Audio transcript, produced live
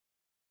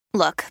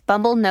Look,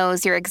 Bumble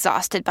knows you're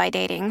exhausted by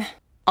dating.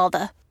 All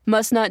the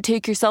must not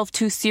take yourself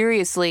too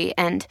seriously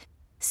and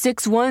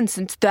 6'1"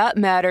 since that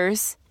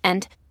matters.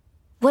 And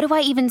what do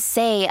I even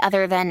say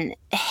other than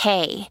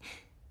hey?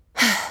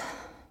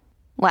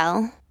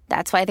 Well,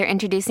 that's why they're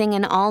introducing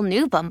an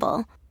all-new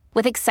Bumble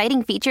with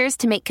exciting features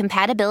to make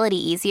compatibility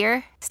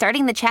easier,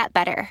 starting the chat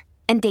better,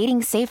 and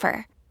dating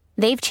safer.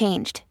 They've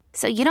changed,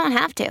 so you don't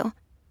have to.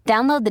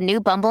 Download the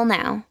new Bumble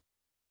now.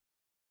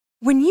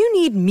 When you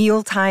need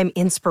mealtime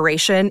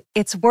inspiration,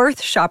 it's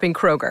worth shopping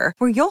Kroger,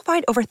 where you'll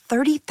find over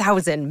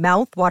 30,000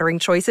 mouth-watering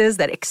choices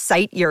that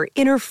excite your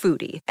inner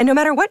foodie. And no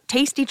matter what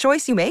tasty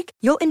choice you make,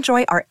 you'll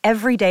enjoy our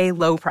everyday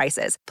low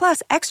prices,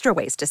 plus extra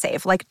ways to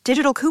save, like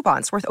digital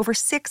coupons worth over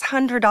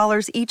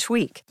 $600 each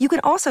week. You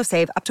can also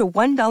save up to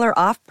 $1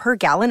 off per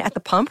gallon at the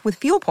pump with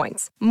fuel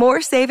points.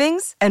 More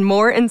savings and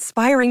more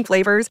inspiring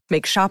flavors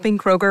make shopping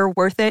Kroger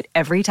worth it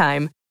every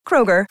time.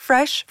 Kroger,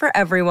 fresh for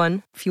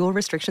everyone. Fuel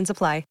restrictions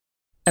apply.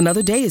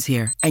 Another day is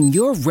here, and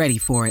you're ready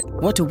for it.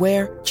 What to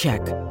wear? Check.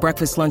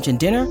 Breakfast, lunch, and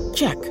dinner?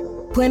 Check.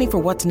 Planning for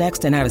what's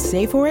next and how to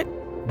save for it?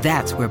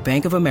 That's where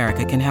Bank of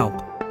America can help.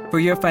 For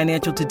your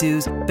financial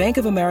to-dos, Bank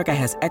of America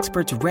has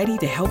experts ready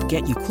to help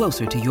get you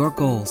closer to your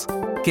goals.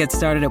 Get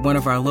started at one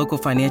of our local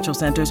financial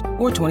centers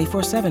or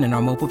 24/7 in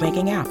our mobile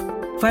banking app.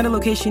 Find a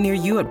location near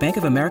you at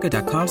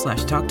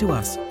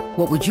bankofamerica.com/talktous.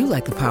 What would you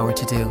like the power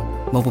to do?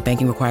 Mobile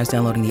banking requires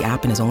downloading the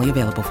app and is only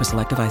available for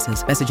select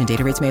devices. Message and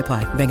data rates may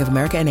apply. Bank of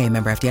America N.A.,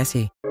 member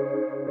FDIC.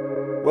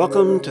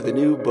 Welcome to the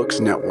New Books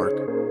Network.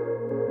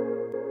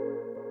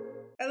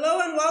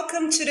 Hello and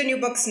welcome to the New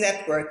Books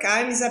Network.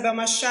 I'm Isabel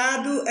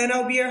Machado and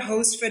I'll be your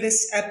host for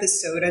this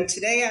episode. And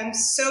today I'm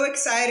so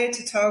excited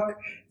to talk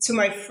to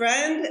my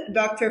friend,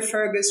 Dr.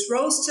 Fergus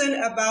Ralston,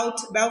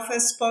 about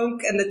Belfast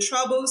Punk and the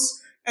Troubles,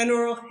 an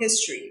Oral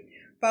History,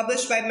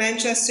 published by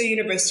Manchester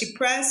University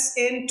Press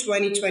in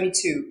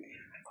 2022.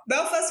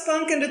 Belfast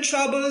Punk and the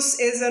Troubles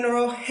is an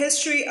oral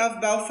history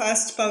of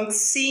Belfast punk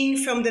scene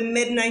from the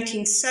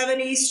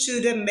mid-1970s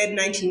to the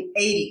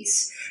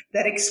mid-1980s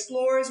that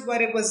explores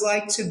what it was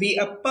like to be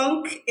a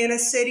punk in a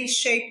city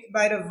shaped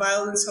by the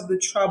violence of the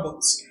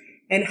Troubles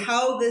and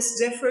how this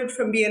differed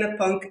from being a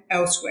punk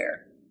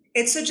elsewhere.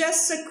 It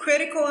suggests a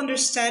critical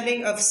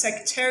understanding of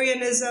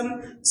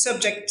sectarianism,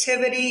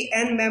 subjectivity,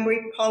 and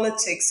memory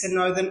politics in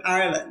Northern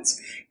Ireland,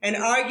 and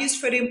argues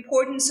for the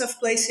importance of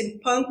placing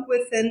punk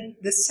within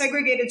the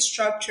segregated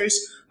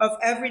structures of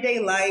everyday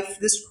life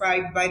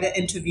described by the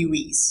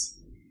interviewees.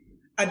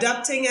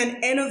 Adopting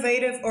an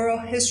innovative oral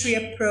history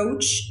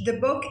approach, the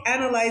book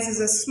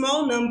analyzes a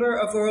small number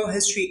of oral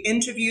history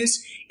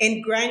interviews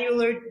in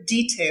granular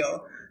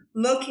detail,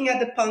 looking at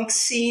the punk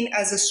scene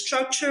as a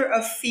structure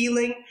of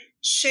feeling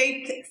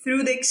shaped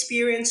through the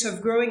experience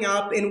of growing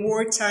up in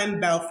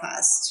wartime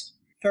Belfast.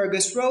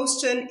 Fergus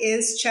Ralston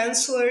is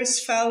Chancellor's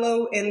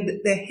Fellow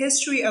in the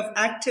History of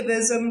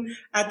Activism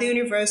at the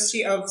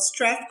University of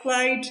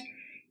Strathclyde.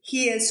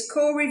 He is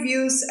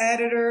co-reviews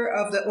editor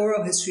of the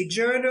Oral History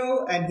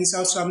Journal, and he's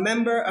also a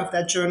member of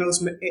that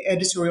journal's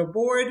editorial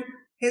board.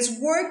 His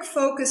work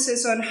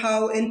focuses on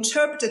how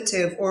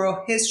interpretative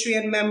oral history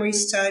and memory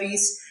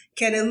studies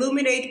can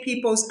illuminate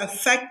people's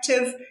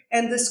affective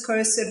and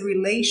discursive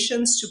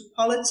relations to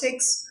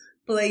politics,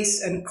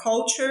 place, and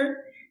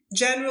culture,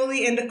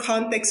 generally in the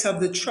context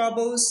of the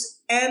Troubles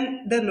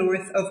and the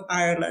north of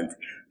Ireland.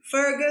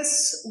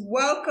 Fergus,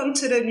 welcome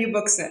to the New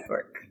Books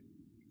Network.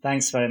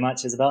 Thanks very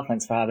much, Isabel.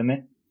 Thanks for having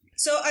me.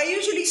 So I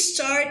usually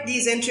start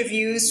these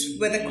interviews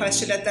with a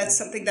question that's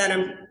something that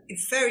I'm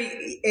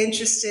very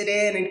interested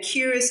in and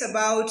curious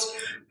about.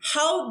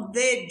 How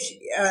did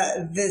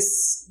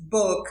this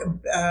book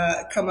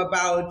come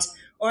about?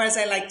 Or as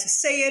I like to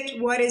say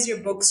it, what is your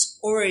book's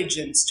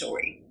origin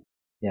story?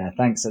 Yeah,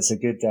 thanks. That's a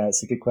good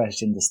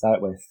question to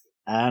start with.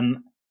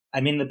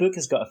 The book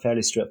has got a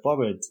fairly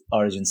straightforward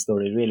origin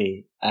story,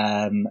 really.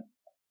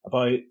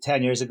 About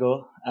 10 years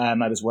ago,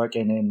 I was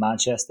working in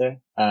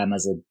Manchester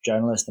as a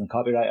journalist and a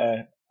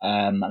copywriter,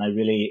 and I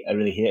really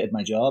hated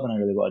my job, and I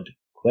really wanted to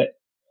quit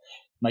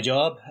my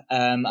job.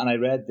 And I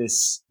read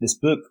this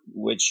book,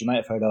 which you might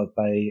have heard of,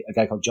 by a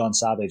guy called John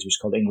Savage, which is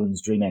called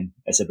England's Dreaming.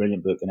 It's a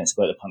brilliant book, and it's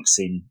about the punk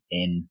scene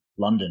in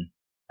London.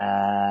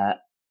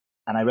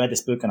 And I read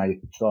this book, and I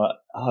thought,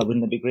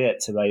 wouldn't it be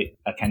great to write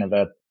a kind of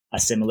a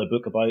similar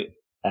book about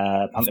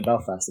punk in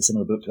Belfast, a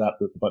similar book to that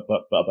book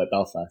about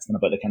Belfast, and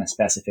about the kind of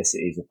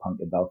specificities of punk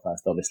in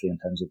Belfast, obviously, in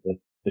terms of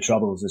the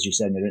Troubles, as you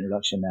said in your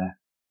introduction there.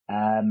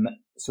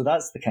 So that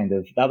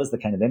was the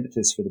kind of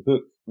impetus for the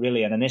book,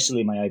 really. And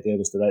initially my idea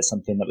was to write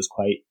something that was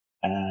quite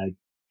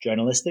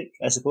journalistic,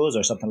 I suppose,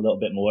 or something a little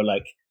bit more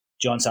like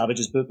John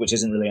Savage's book, which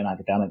isn't really an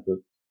academic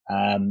book.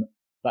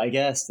 But I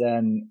guess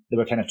then there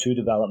were kind of two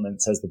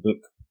developments as the book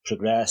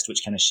progressed,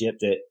 which kind of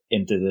shaped it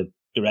into the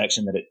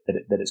direction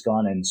that it's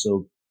gone in.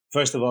 So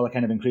first of all, a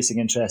kind of increasing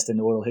interest in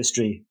the oral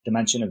history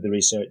dimension of the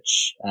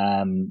research,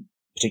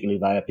 particularly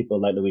via people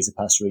like Louisa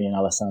Passerini and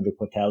Alessandro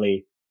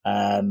Portelli.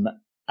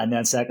 And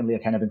then secondly, a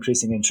kind of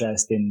increasing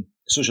interest in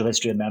social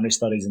history and memory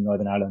studies in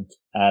Northern Ireland.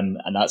 And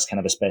that's kind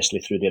of especially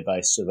through the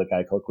advice of a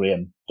guy called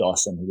Graham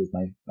Dawson, who was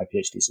my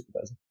PhD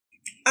supervisor.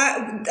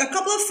 A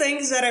couple of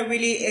things that I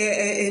really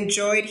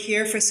enjoyed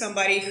here for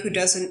somebody who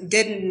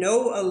didn't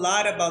know a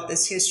lot about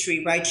this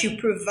history, right? You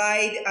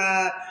provide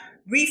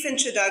brief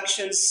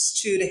introductions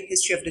to the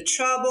history of the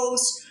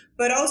Troubles,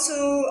 but also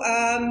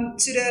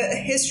to the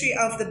history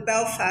of the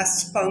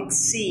Belfast punk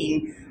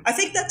scene. I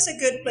think that's a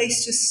good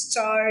place to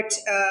start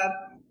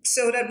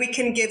so that we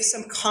can give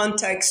some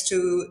context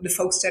to the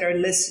folks that are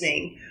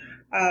listening.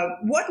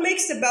 What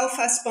makes the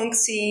Belfast punk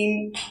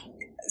scene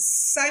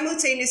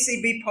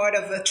simultaneously be part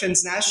of a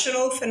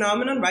transnational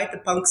phenomenon, right? The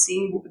punk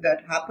scene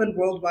that happened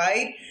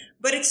worldwide,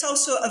 but it's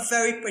also a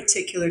very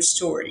particular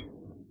story.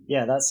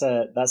 Yeah, that's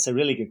a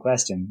really good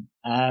question.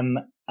 I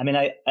mean,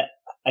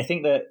 I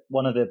think that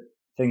one of the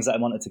things that I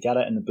wanted to get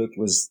at in the book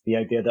was the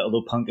idea that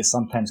although punk is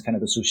sometimes kind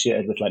of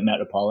associated with like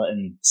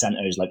metropolitan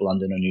centers like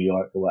London or New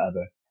York or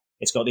whatever,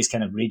 it's got these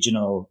kind of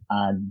regional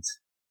and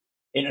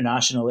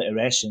international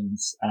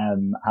iterations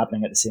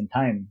happening at the same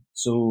time.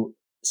 So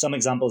some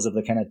examples of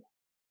the kind of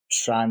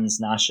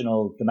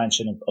transnational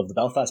dimension of the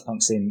Belfast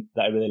punk scene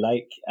that I really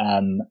like.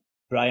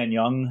 Brian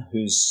Young,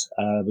 who's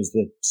was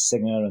the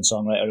singer and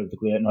songwriter of the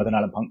great Northern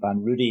Ireland punk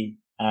band Rudy,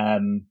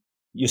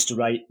 used to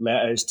write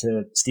letters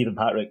to Stephen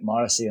Patrick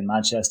Morrissey in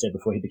Manchester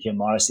before he became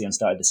Morrissey and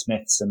started the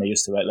Smiths, and they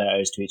used to write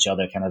letters to each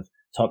other kind of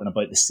talking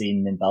about the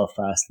scene in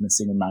Belfast and the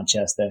scene in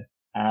Manchester.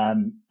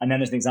 And then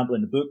there's an example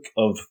in the book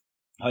of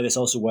how this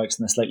also works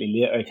in a slightly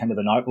later kind of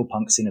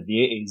anarcho-punk scene of the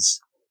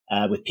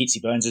 80s, with Pete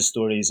Burns'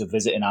 stories of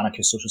visiting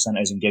anarchist social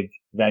centres and gig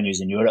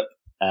venues in Europe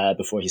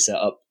before he set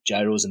up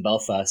Gyros in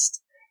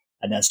Belfast,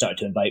 and then started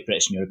to invite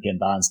British and European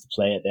bands to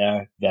play at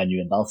their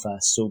venue in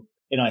Belfast. So,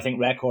 you know, I think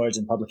records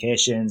and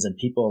publications and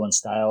people and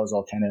styles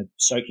all kind of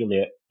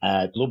circulate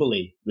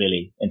globally,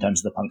 really, in terms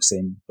of the punk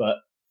scene. But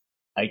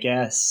I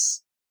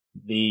guess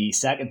the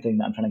second thing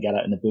that I'm trying to get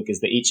at in the book is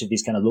that each of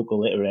these kind of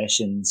local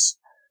iterations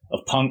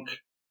of punk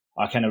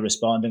are kind of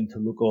responding to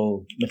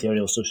local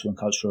material, social and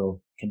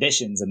cultural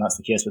conditions. And that's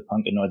the case with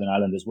punk in Northern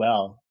Ireland as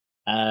well.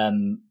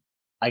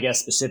 I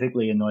guess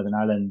specifically in Northern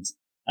Ireland,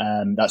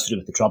 that's to do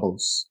with the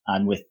Troubles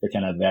and with the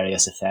kind of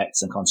various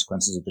effects and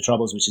consequences of the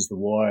Troubles, which is the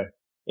war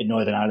in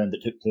Northern Ireland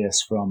that took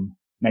place from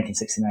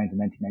 1969 to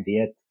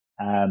 1998,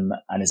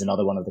 and is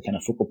another one of the kind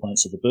of focal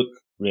points of the book,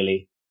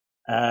 really.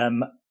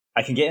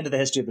 I can get into the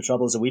history of the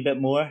Troubles a wee bit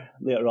more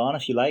later on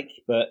if you like,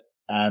 but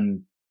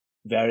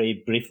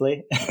very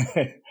briefly,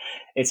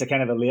 it's a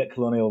kind of a late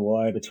colonial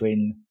war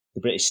between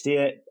the British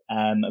state,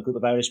 a group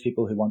of Irish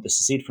people who want to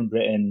secede from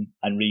Britain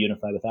and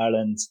reunify with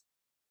Ireland,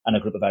 and a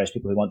group of Irish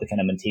people who want to kind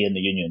of maintain the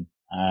Union.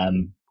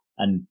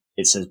 And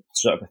it's a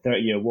sort of a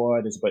 30-year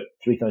war. There's about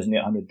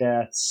 3,800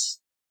 deaths,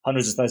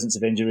 hundreds of thousands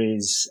of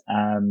injuries,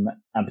 and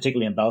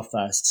particularly in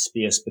Belfast,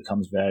 space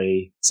becomes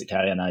very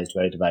sectarianised,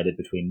 very divided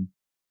between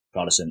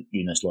Protestant,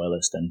 Unionist,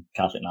 Loyalist and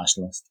Catholic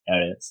Nationalist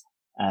areas.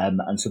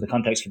 And so the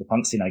context for the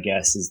punk scene, I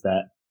guess, is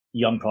that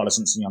young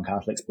Protestants and young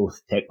Catholics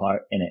both take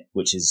part in it,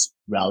 which is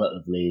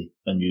relatively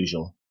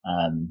unusual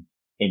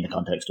in the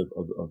context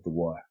of the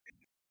war.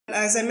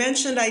 As I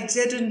mentioned, I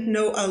didn't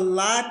know a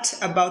lot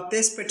about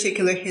this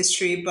particular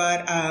history,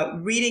 but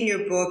reading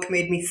your book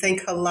made me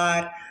think a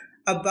lot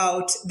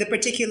about the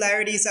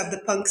particularities of the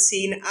punk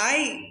scene.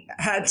 I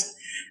had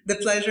the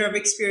pleasure of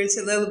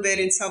experiencing a little bit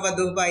in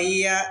Salvador,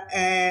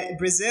 Bahia,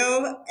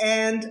 Brazil,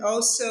 and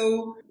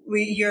also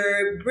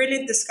your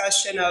brilliant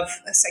discussion of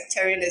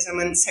sectarianism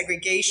and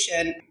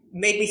segregation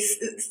made me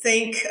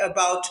think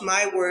about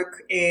my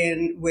work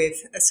with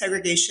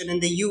segregation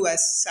in the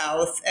U.S.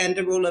 South and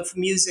the role of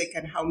music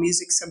and how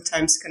music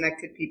sometimes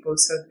connected people.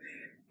 So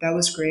that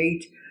was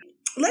great.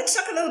 Let's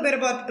talk a little bit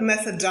about the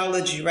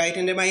methodology, right?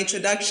 And in my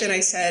introduction,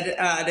 I said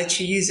that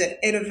you use an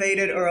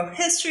innovative oral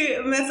history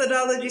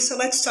methodology. So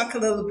let's talk a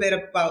little bit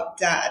about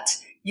that.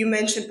 You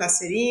mentioned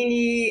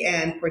Pacerini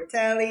and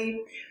Portelli.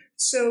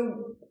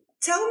 So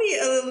tell me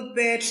a little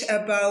bit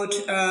about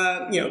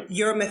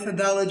your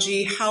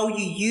methodology, how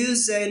you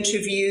use the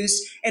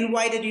interviews, and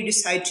why did you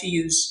decide to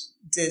use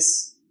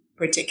this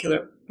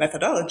particular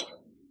methodology?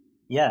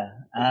 Yeah,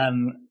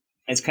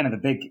 it's kind of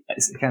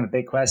a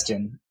big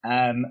question.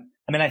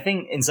 I mean, I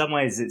think in some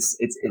ways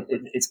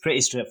it's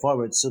pretty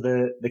straightforward. So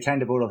the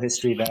kind of oral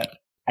history that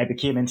I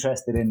became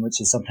interested in,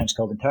 which is sometimes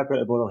called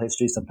interpretive oral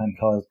history, sometimes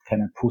called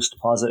kind of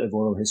post-positive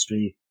oral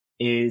history,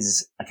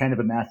 is a kind of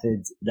a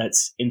method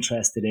that's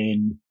interested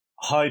in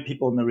how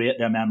people narrate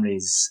their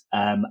memories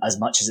as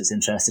much as it's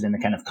interested in the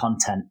kind of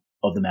content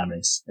of the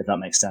memories, if that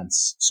makes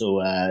sense.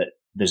 So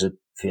there's a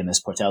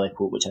famous Portelli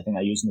quote, which I think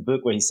I use in the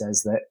book, where he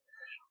says that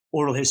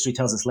oral history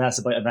tells us less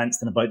about events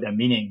than about their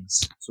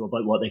meanings, so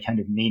about what they kind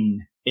of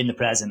mean in the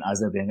present as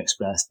they're being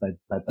expressed by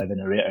the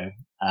narrator.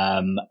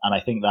 And I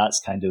think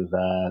that's kind of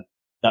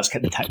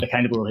the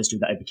kind of oral history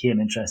that I became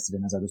interested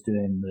in as I was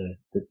doing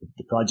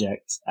the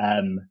project.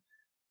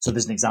 So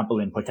there's an example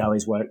in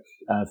Portelli's work,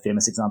 a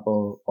famous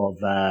example of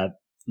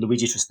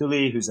Luigi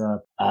Trastulli, who's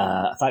a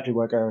factory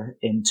worker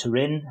in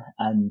Turin,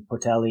 and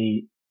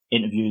Portelli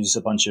interviews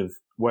a bunch of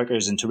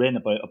workers in Turin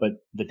about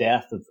the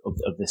death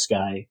of this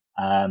guy.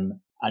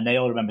 And they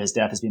all remember his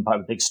death as being part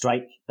of a big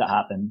strike that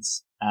happened,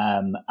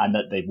 and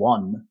that they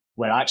won,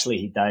 where actually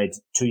he died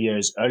 2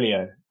 years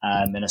earlier,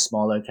 in a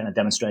smaller kind of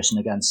demonstration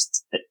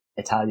against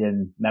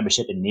Italian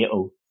membership in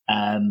NATO.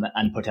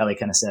 And Portelli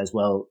kind of says,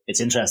 well, it's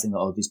interesting that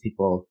all of these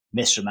people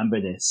misremember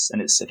this,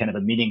 and it's a kind of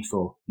a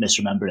meaningful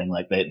misremembering,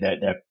 like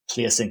they're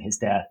placing his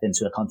death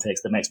into a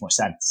context that makes more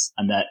sense,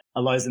 and that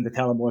allows them to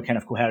tell a more kind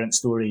of coherent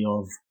story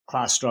of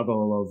class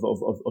struggle,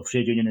 of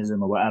trade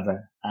unionism or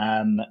whatever.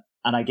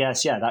 And I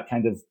guess, yeah, that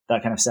kind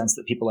of sense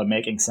that people are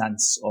making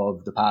sense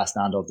of the past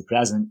and of the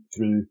present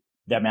through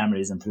their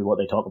memories and through what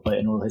they talk about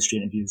in oral history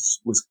interviews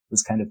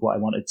was kind of what I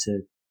wanted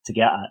to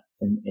get at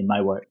in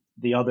my work.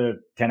 The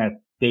other kind of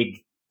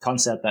big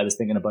concept that I was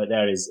thinking about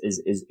there is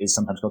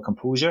sometimes called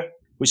composure,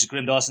 which is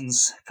Graham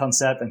Dawson's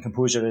concept. And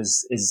composure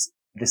is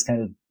this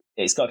kind of,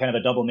 it's got kind of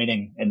a double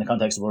meaning in the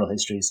context of oral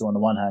history. So on the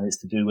one hand, it's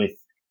to do with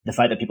the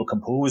fact that people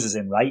compose as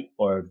in write,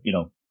 or,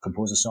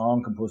 compose a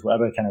song, compose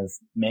whatever, kind of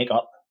make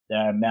up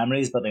their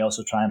memories, but they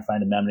also try and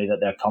find a memory that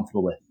they're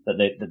comfortable with,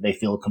 that they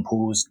feel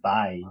composed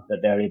by, that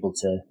they're able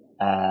to,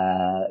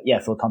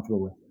 feel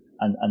comfortable with.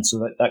 And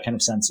so that kind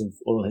of sense of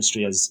oral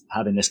history as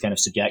having this kind of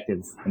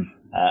subjective,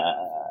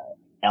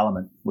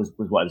 element was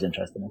what I was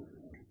interested in.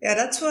 Yeah,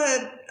 that's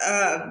what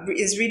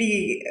is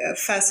really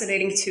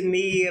fascinating to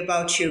me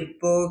about your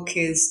book,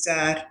 is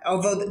that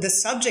although the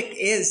subject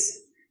is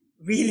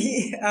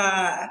really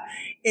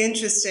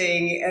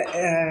interesting,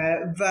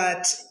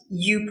 but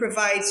you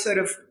provide sort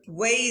of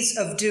ways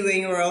of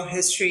doing oral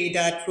history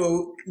that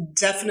will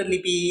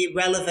definitely be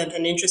relevant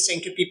and interesting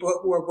to people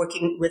who are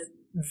working with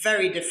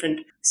very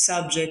different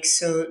subjects.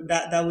 So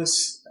that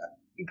was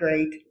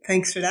great.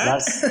 Thanks for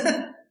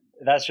that.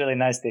 That's really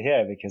nice to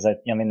hear, because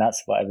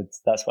that's what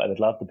I would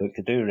love the book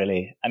to do,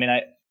 really. I mean,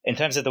 in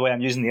terms of the way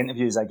I'm using the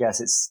interviews, I guess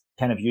it's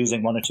kind of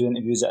using one or two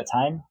interviews at a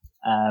time.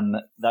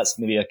 That's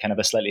maybe a kind of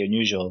a slightly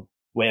unusual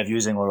way of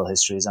using oral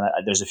histories. And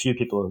there's a few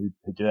people who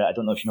do it. I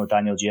don't know if you know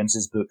Daniel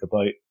James's book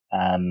about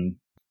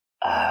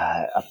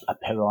a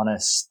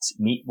Peronist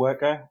meat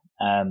worker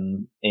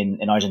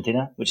in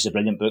Argentina, which is a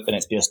brilliant book, and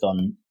it's based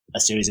on a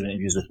series of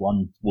interviews with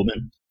one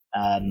woman.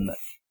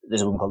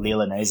 There's a woman called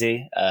Leila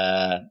Nezi,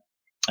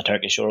 a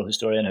Turkish oral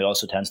historian who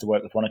also tends to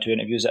work with one or two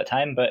interviews at a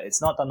time, but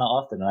it's not done that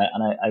often, right?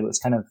 And I was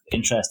kind of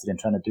interested in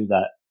trying to do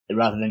that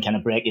rather than kind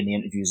of breaking the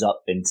interviews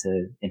up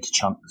into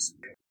chunks.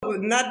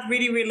 Not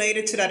really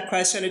related to that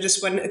question. I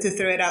just wanted to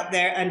throw it out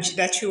there, and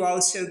that you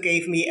also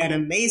gave me an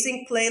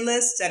amazing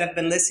playlist that I've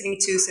been listening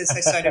to since I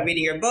started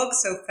reading your book.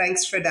 So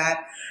thanks for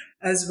that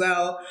as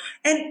well.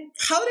 And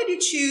how did you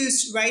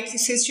choose, right?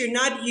 Since you're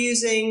not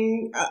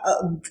using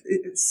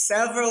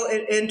several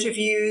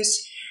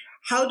interviews,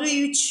 how do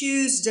you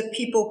choose the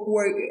people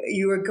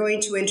you are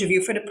going to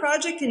interview for the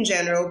project in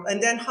general?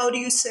 And then how do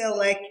you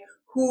select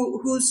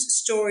whose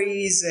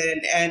stories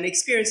and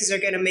experiences are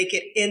going to make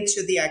it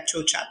into the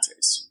actual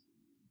chapters?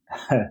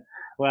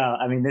 Well,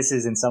 I mean, this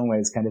is in some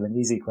ways kind of an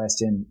easy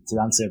question to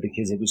answer,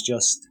 because it was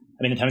just,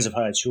 I mean, in terms of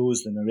how I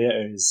chose the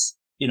narrators,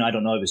 I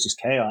don't know, it was just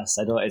chaos.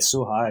 It's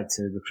so hard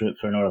to recruit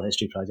for an oral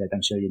history project.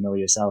 I'm sure you know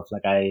yourself.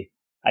 Like I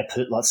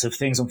put lots of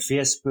things on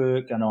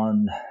Facebook and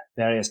on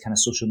various kind of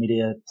social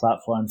media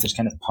platforms. There's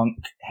kind of punk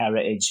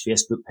heritage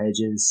Facebook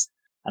pages,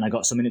 and I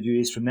got some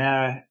interviewees from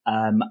there.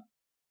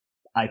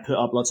 I put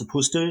up lots of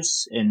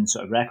posters in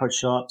sort of record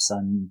shops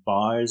and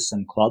bars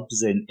and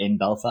clubs in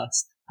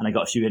Belfast. And I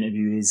got a few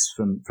interviewees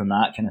from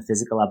that kind of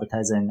physical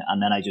advertising.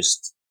 And then I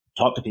just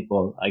talked to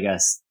people. I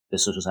guess the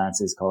social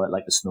sciences call it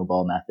like the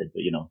snowball method,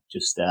 but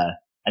just an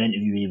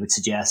interviewee would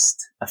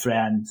suggest a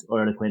friend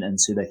or an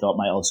acquaintance who they thought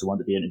might also want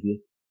to be interviewed.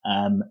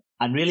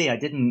 And really I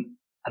didn't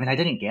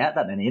get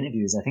that many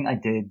interviews. I think I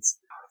did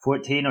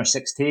 14 or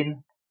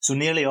 16. So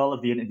nearly all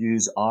of the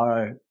interviews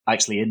are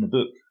actually in the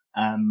book.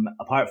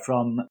 Apart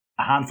from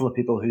a handful of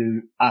people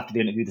who, after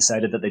the interview,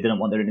 decided that they didn't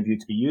want their interview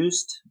to be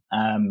used.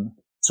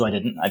 So I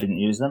didn't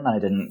use them. I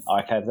didn't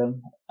archive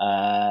them.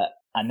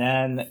 And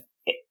then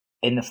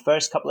in the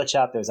first couple of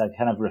chapters, I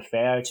kind of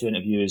refer to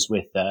interviews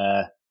with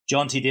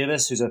John T.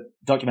 Davis, who's a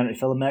documentary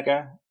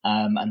filmmaker,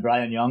 and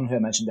Brian Young, who I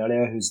mentioned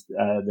earlier, who's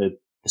the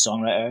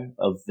songwriter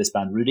of this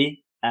band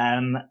Rudy.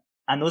 And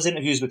those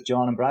interviews with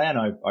John and Brian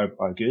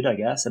are good, I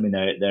guess. I mean,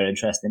 they're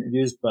interesting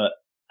interviews, but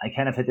I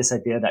kind of had this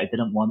idea that I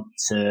didn't want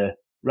to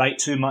write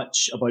too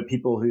much about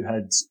people who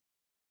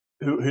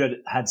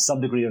had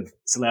some degree of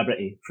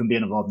celebrity from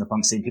being involved in the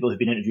punk scene, people who've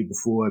been interviewed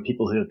before,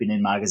 people who have been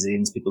in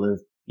magazines, people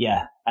who've,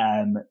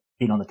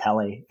 been on the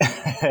telly.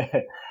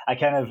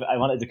 I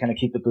wanted to kind of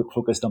keep the book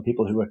focused on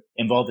people who were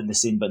involved in the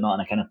scene, but not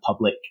in a kind of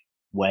public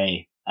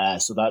way.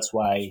 So that's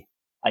why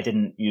I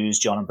didn't use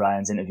John and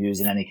Brian's interviews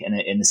in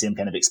the same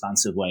kind of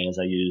expansive way as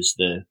I used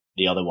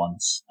the other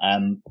ones.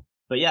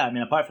 But yeah, I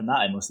mean, apart from that,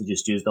 I mostly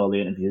just used all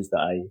the interviews that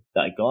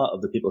I got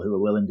of the people who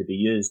were willing to be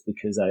used,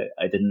 because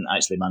I didn't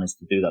actually manage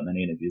to do that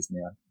many interviews in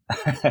the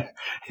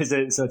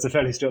end. So it's a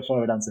fairly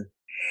straightforward answer.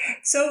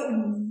 So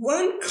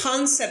one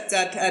concept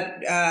that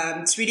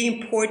it's really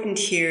important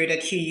here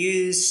that you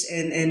use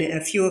in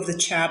a few of the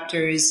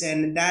chapters,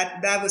 and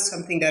that was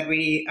something that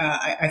really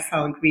I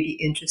found really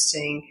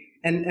interesting,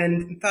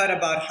 and thought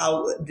about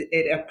how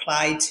it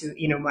applied to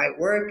my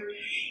work,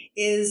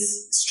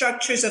 is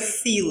structures of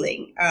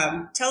feeling.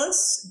 Tell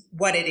us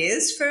what it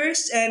is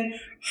first, and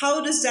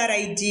how does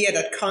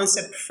that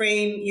concept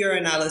frame your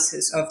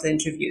analysis of the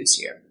interviews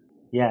here?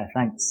 Yeah,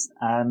 thanks.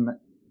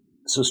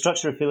 So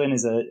structure of feeling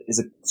is a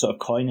sort of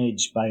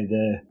coinage by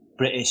the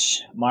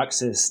British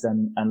Marxist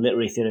and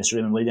literary theorist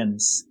Raymond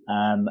Williams.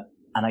 And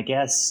I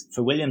guess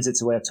for Williams,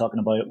 it's a way of talking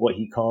about what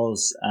he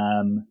calls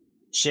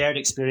shared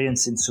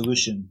experience in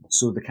solution.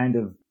 So the kind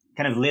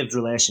of lived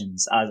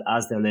relations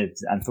as they're lived.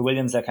 And for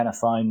Williams, they're kind of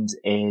found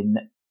in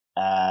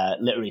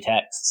literary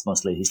texts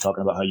mostly. He's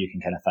talking about how you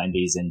can kind of find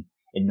these in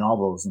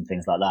novels and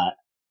things like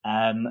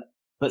that.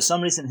 But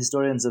some recent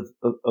historians of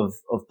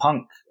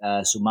punk,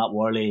 so Matt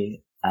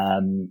Worley,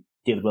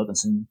 David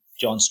Wilkinson,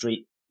 John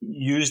Street,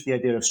 used the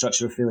idea of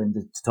structure of feeling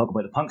to talk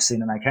about the punk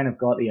scene, and I kind of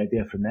got the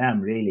idea from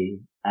them, really.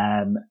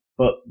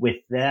 But with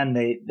them,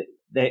 they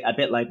a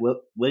bit like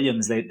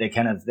Williams, they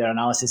kind of, their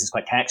analysis is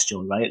quite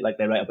textual, right? Like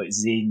they write about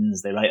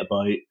zines, they write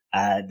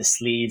about the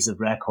sleeves of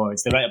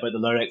records, they write about the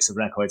lyrics of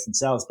records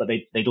themselves, but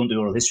they don't do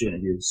oral history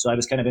interviews. So I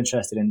was kind of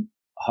interested in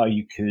how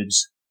you could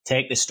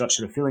take this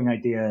structure of feeling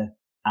idea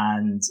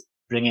and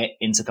bring it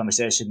into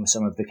conversation with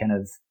some of the kind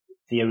of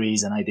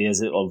theories and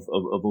ideas of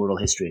oral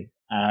history.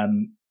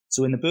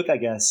 So in the book, I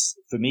guess,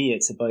 for me,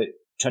 it's about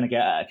trying to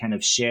get at a kind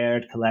of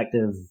shared,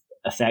 collective,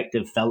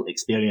 affective, felt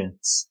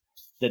experience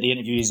that the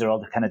interviewees are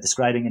all kind of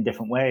describing in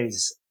different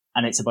ways.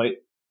 And it's about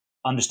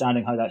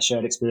understanding how that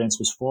shared experience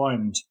was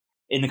formed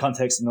in the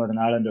context of Northern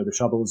Ireland or the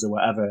Troubles or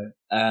whatever.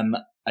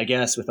 I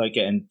guess without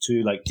getting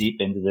too deep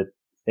into the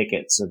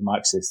thickets of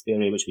Marxist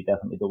theory, which we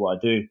definitely don't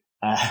want to do.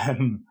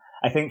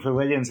 I think for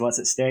Williams, what's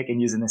at stake in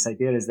using this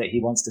idea is that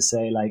he wants to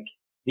say,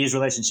 these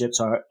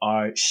relationships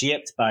are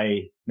shaped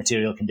by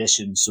material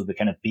conditions, so the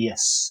kind of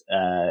base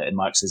in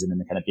Marxism and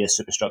the kind of base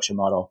superstructure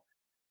model,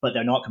 but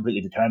they're not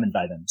completely determined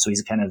by them. So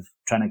he's kind of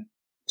trying to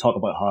talk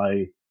about how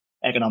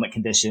economic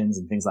conditions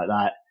and things like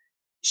that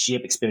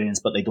shape experience,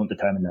 but they don't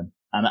determine them.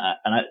 And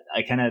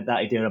I kind of, that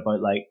idea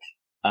about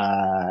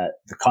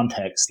the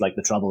context, like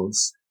the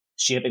Troubles,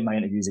 shaping my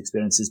interviews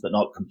experiences, but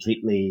not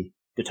completely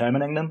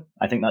determining them.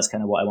 I think that's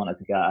kind of what I wanted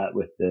to get at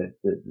with the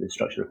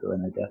structure of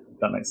feeling idea, if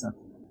that makes sense.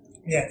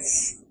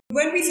 Yes.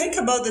 When we think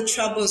about the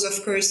Troubles,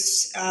 of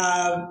course,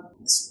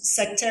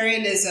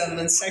 sectarianism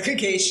and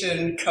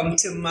segregation come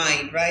to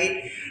mind,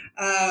 right?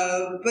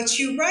 But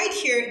you write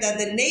here that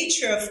the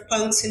nature of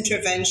punk's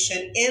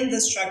intervention in the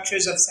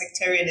structures of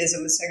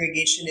sectarianism and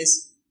segregation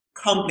is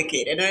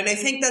complicated. And I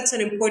think that's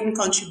an important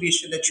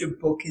contribution that your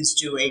book is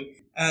doing.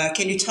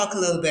 Can you talk a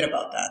little bit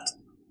about that?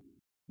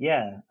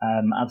 Yeah,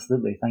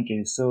 absolutely. Thank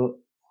you. So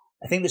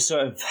I think there's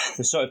sort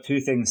of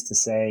two things to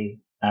say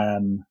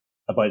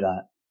about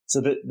that. So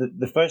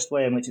the first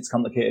way in which it's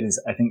complicated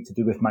is, I think, to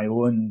do with my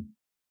own,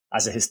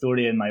 as a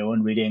historian, my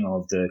own reading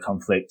of the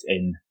conflict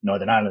in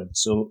Northern Ireland.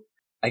 So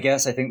I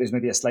guess I think there's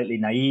maybe a slightly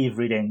naive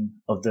reading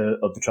of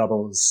the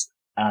Troubles,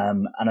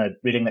 and a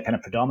reading that kind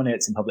of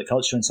predominates in public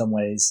culture in some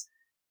ways,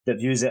 that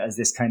views it as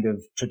this kind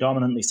of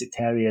predominantly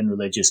sectarian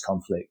religious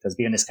conflict, as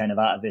being this kind of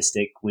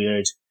atavistic,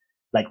 weird,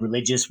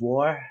 religious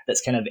war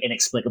that's kind of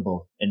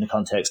inexplicable in the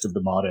context of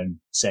the modern,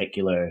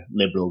 secular,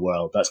 liberal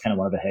world. That's kind of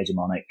one of the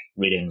hegemonic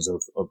readings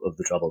of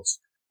the Troubles.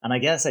 And I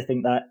guess I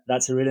think that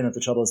that's a reading of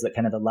the Troubles that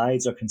kind of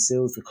elides or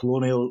conceals the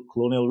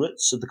colonial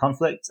roots of the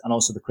conflict, and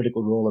also the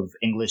critical role of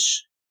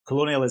English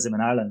colonialism in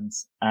Ireland,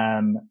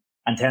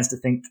 and tends to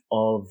think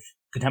of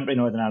contemporary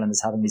Northern Ireland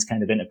as having these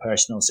kind of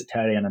interpersonal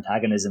sectarian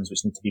antagonisms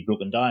which need to be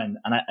broken down.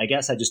 And I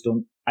guess I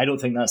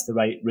don't think that's the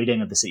right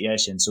reading of the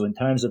situation. So in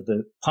terms of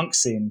the punk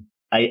scene,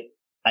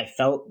 I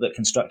felt that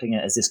constructing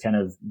it as this kind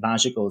of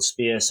magical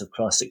space of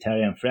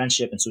cross-sectarian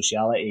friendship and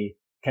sociality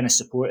kind of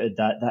supported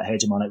that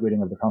hegemonic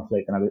reading of the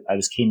conflict, and I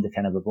was keen to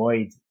kind of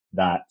avoid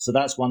that. So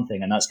that's one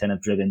thing, and that's kind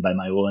of driven by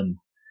my own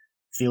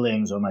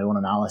feelings or my own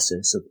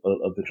analysis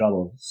of the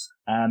Troubles.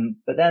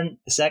 But then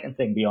the second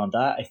thing beyond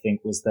that, I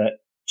think, was that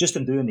just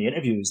in doing the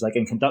interviews,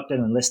 in conducting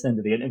and listening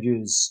to the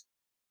interviews,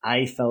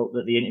 I felt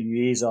that the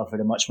interviewees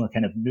offered a much more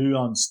kind of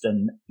nuanced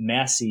and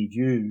messy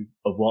view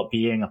of what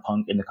being a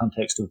punk in the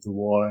context of the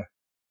war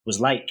was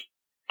like.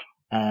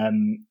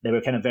 They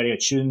were kind of very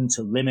attuned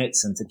to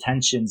limits and to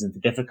tensions and to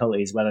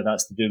difficulties, whether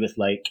that's to do with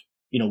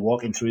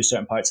walking through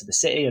certain parts of the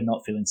city and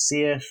not feeling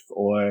safe,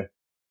 or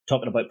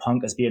talking about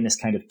punk as being this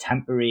kind of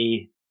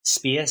temporary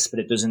space, but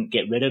it doesn't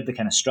get rid of the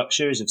kind of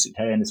structures of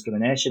sectarian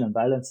discrimination and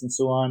violence and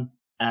so on.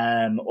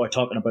 Or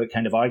talking about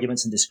kind of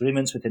arguments and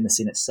disagreements within the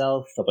scene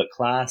itself, about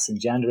class and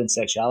gender and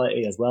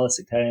sexuality, as well as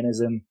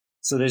sectarianism.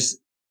 So there's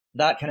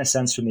that kind of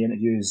sense from the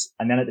interviews.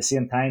 And then at the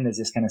same time, there's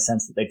this kind of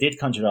sense that they did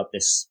conjure up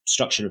this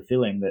structure of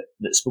feeling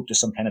that spoke to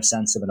some kind of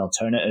sense of an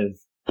alternative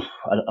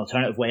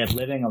way of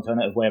living,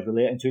 alternative way of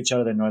relating to each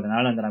other in Northern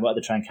Ireland. And I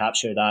wanted to try and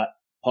capture that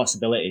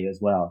possibility as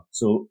well.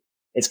 So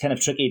it's kind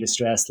of tricky to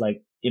stress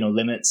like,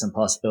 limits and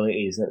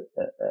possibilities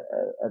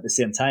at the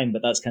same time.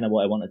 But that's kind of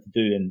what I wanted to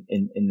do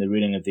in the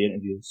reading of the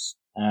interviews.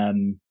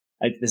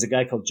 There's a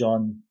guy called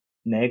John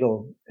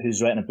Nagel who's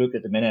writing a book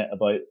at the minute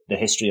about the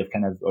history of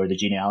or the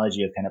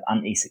genealogy of kind of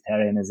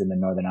anti-sectarianism in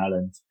Northern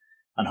Ireland,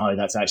 and how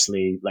that's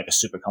actually like a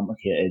super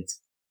complicated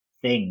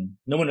thing.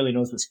 No one really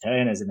knows what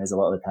sectarianism is a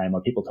lot of the time,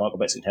 or people talk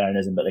about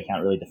sectarianism, but they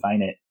can't really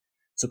define it.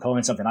 So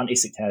calling something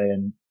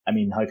anti-sectarian, I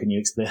mean, how can you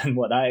explain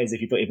what that is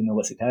if you don't even know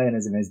what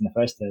sectarianism is in the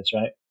first place,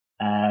 right?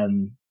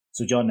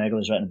 So John Nagel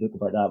is writing a book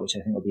about that, which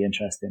I think will be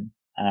interesting.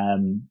 I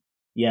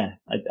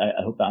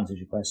hope that answers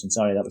your question.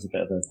 Sorry, that was a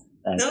bit of a...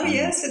 No,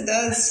 yes, it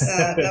does.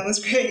 That was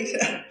great.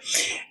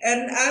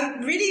 And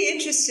I'm really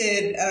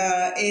interested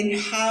in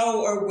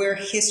how or where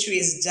history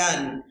is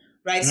done,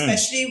 right?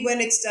 Especially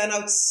when it's done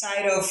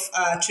outside of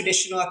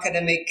traditional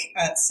academic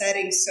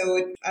settings.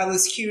 So I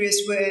was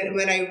curious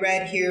when I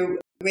read here,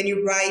 when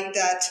you write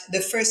that the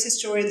first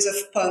historians of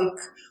punk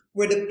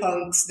were the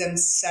punks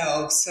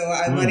themselves. So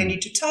I wanted you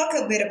to talk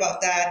a bit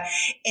about that.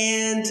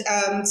 And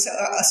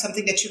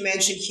something that you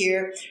mentioned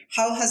here,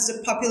 how has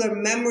the popular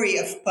memory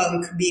of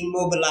punk being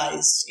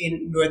mobilized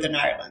in Northern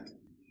Ireland?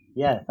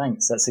 Yeah,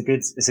 thanks. It's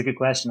a good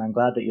question. I'm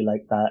glad that you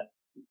like that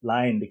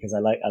line, because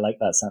I like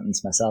that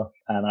sentence myself.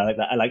 And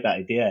I like that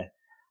idea.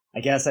 I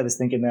guess I was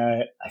thinking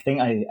there, I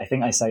think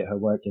I cite her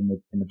work in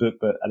the book,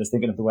 but I was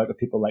thinking of the work of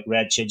people like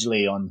Red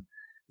Chidgley on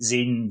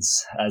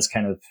zines as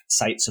kind of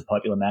sites of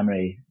popular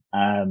memory.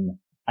 And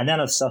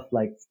then of stuff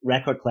like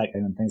record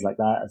collecting and things like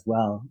that as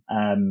well.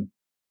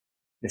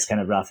 This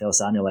kind of Raphael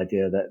Samuel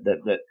idea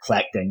that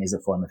collecting is a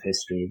form of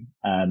history,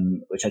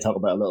 which I talk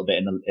about a little bit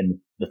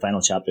in the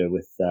final chapter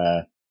with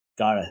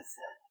Gareth.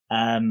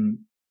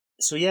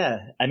 So yeah,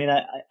 I mean,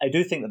 I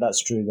do think that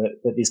that's true,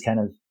 that these kind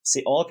of,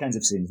 all kinds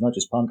of scenes, not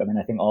just punk. I mean,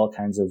 I think all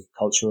kinds of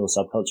cultural,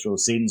 subcultural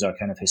scenes are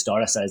kind of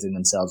historicizing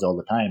themselves all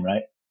the time,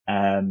 right?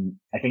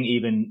 I think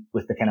even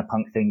with the kind of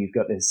punk thing, you've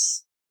got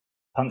this,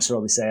 punks are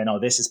always saying, oh,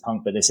 this is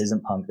punk, but this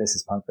isn't punk. This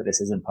is punk, but this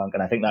isn't punk.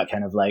 And I think that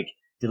kind of like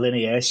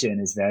delineation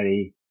is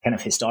very kind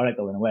of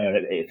historical in a way, or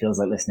it feels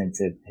like listening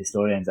to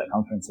historians at a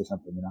conference or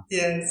something,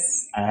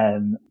 Yes.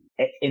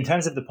 In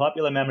terms of the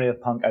popular memory of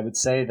punk, I would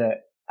say that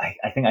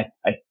I think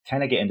I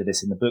kind of get into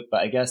this in the book, but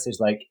I guess there's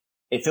like,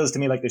 it feels to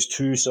me like there's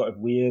two sort of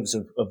waves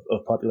of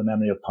popular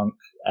memory of punk.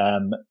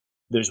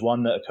 There's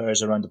one that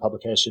occurs around the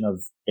publication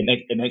of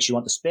It Makes You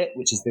Want to Spit,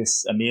 which is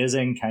this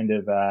amazing kind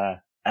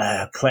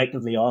of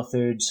collectively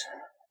authored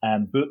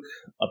book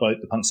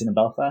about the punk scene in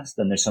Belfast.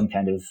 And there's some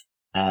kind of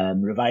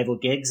revival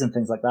gigs and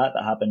things like that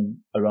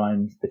happen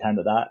around the time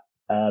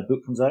that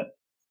book comes out.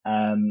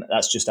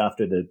 That's just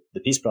after the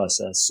peace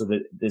process. So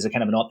there's a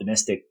kind of an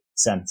optimistic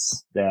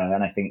sense there.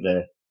 And I think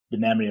the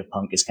memory of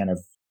punk is kind of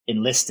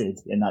enlisted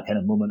in that kind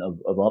of moment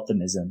of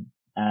optimism.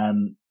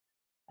 And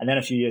then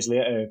a few years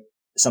later,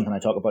 something I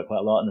talk about quite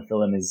a lot in the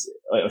film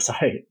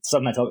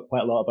something I talk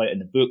quite a lot about in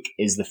the book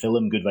is the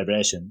film Good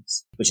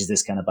Vibrations, which is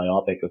this kind of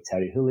biopic of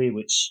Terry Hooley,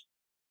 which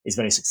is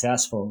very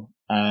successful,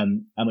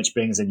 and which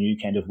brings a new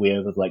kind of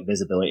wave of like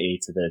visibility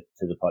to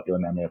the popular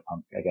memory of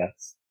punk, I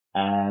guess.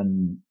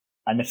 And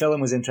the film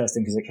was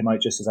interesting because it came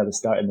out just as I was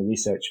starting the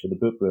research for the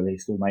book, really.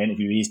 So my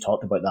interviewees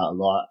talked about that a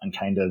lot and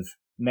kind of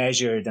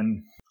measured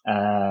and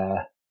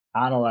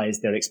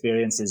analysed their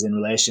experiences in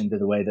relation to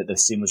the way that the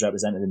scene was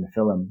represented in the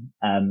film.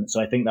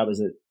 So I think that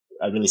was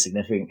a really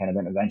significant kind of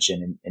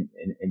intervention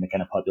in the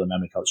kind of popular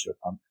memory culture of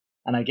punk.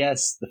 And I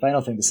guess the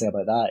final thing to say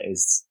about that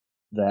is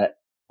that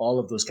all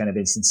of those kind of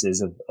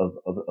instances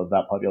of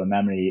that popular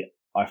memory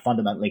are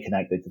fundamentally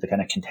connected to the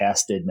kind of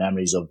contested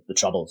memories of the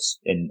Troubles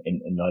in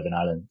Northern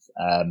Ireland,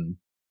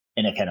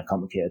 in a kind of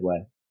complicated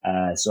way.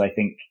 So I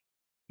think,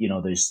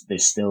 there's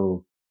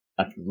still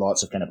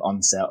lots of kind of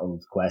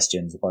unsettled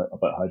questions about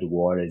how the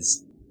war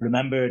is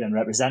remembered and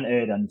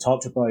represented and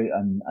talked about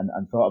and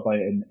thought about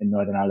in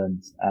Northern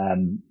Ireland.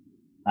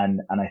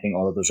 And I think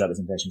all of those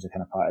representations are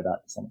kind of part of that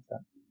to some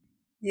extent.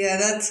 Yeah,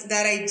 that's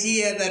that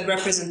idea that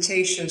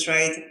representations,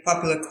 right,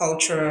 popular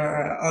culture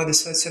or other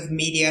sorts of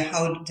media,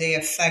 how do they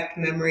affect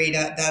memory?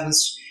 That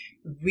was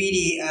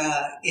really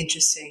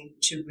interesting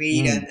to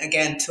read and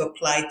again to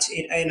apply to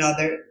it in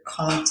other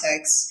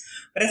contexts.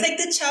 But I think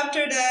the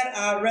chapter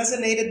that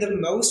resonated the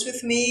most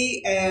with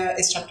me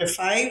is chapter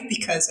 5,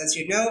 because as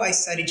you know, I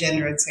study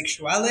gender and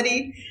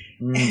sexuality.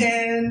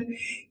 And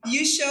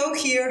you show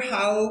here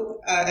how,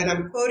 and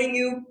I'm quoting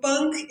you,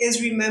 punk is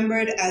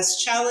remembered as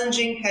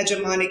challenging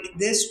hegemonic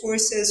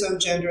discourses on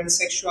gender and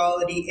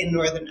sexuality in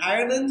Northern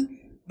Ireland.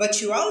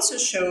 But you also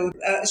show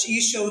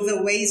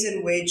the ways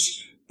in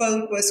which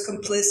punk was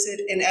complicit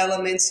in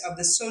elements of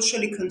the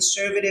socially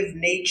conservative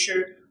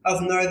nature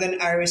of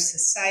Northern Irish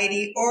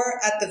society,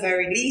 or at the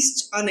very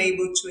least,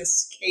 unable to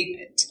escape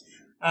it.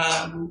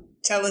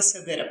 Tell us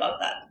a bit about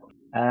that.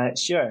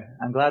 Sure.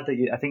 I'm glad that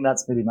I think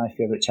that's maybe my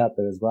favorite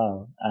chapter as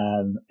well.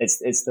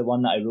 It's the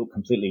one that I wrote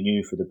completely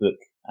new for the book.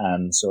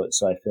 So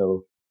I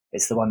feel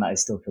it's the one that I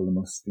still feel the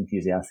most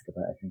enthusiastic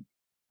about, I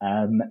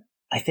think.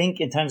 I think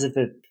in terms of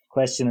the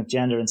question of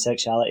gender and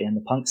sexuality in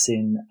the punk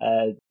scene,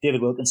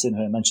 David Wilkinson,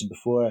 who I mentioned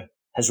before,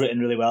 has written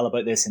really well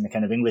about this in the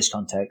kind of English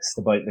context,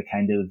 about the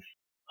kind of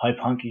how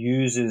punk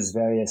uses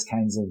various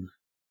kinds of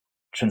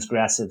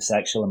transgressive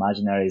sexual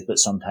imaginaries, but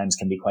sometimes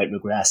can be quite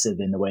regressive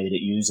in the way that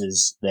it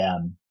uses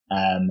them.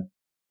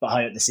 But how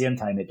at the same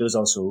time it does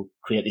also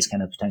create these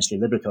kind of potentially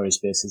liberatory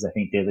spaces. I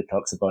think David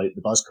talks about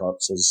the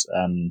Buzzcocks as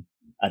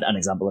an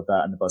example of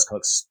that, and the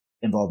Buzzcocks'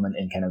 involvement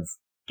in kind of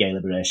gay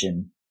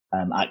liberation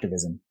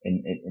activism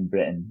in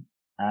Britain.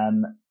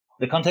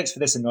 The context for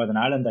this in Northern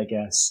Ireland, I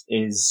guess,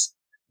 is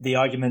the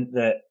argument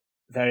that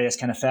various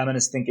kind of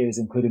feminist thinkers,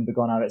 including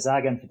Begon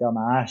Arat-Zaga and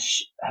Fidelma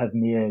Ash, have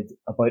made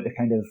about the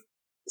kind of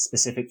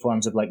specific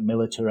forms of like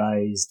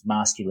militarized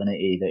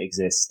masculinity that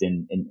exist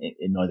in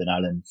Northern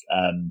Ireland,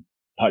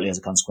 partly as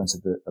a consequence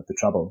of the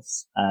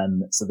Troubles.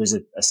 So there's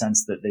a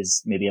sense that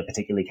there's maybe a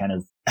particularly kind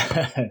of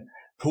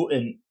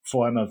potent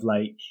form of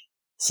like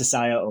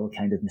societal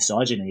kind of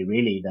misogyny,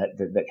 really,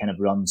 that kind of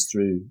runs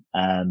through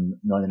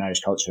Northern Irish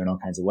culture in all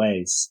kinds of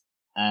ways.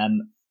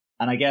 And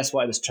I guess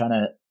what I was trying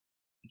to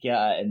get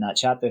at in that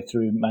chapter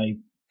through my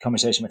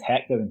conversation with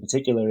Hector in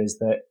particular is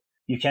that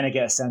you kind of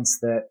get a sense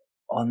that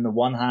on the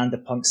one hand, the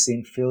punk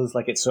scene feels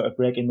like it's sort of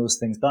breaking those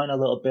things down a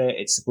little bit.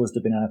 It's supposed to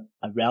have been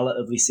a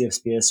relatively safe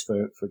space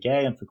for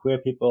gay and for queer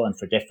people and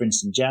for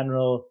difference in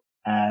general,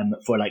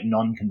 for like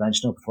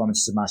non-conventional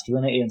performances of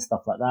masculinity and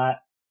stuff like that.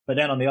 But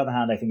then on the other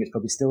hand, I think it's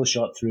probably still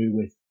shot through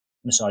with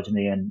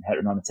misogyny and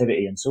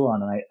heteronormativity and so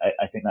on. And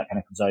I think that kind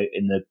of comes out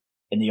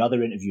in the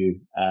other interview,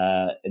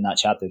 in that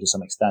chapter to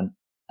some extent.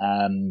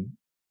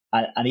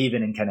 And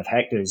even in kind of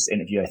Hector's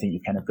interview, I think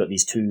you've kind of got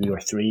these 2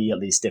 or 3 at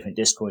least different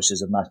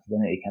discourses of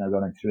masculinity kind of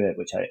running through it,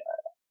 which I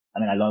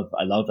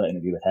love that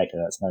interview with Hector.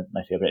 That's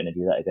my favorite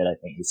interview that I did. I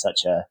think he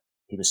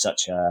was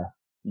such a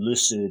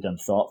lucid and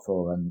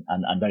thoughtful and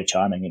very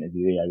charming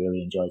interviewee. I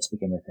really enjoyed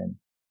speaking with him.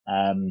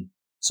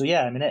 So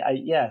yeah, I mean,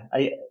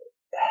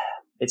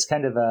 it's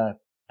kind of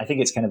I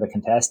think it's kind of a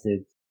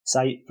contested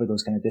site for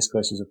those kind of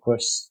discourses. Of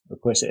course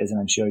it is. And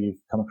I'm sure you've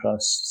come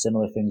across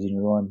similar things in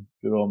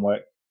your own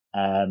work.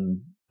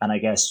 And I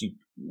guess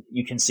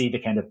you can see the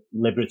kind of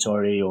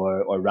liberatory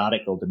or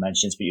radical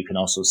dimensions, but you can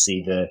also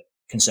see the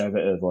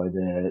conservative or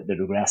the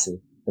regressive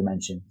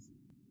dimensions.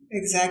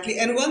 Exactly.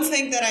 And one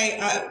thing that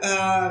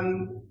I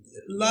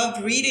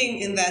loved reading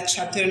in that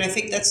chapter, and I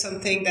think that's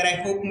something that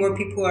I hope more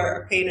people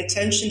are paying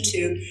attention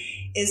to,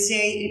 is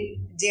the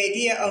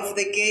idea of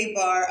the gay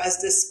bar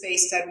as the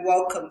space that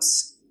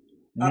welcomes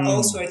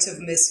all sorts of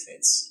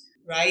misfits.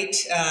 Right,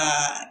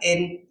 I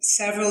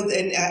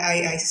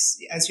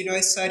as you know, I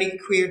study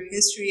queer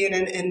history,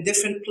 and in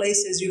different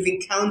places you've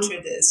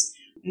encountered this,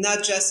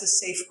 not just a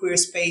safe queer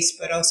space,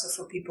 but also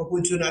for people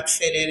who do not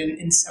fit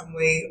in some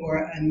way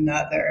or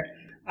another.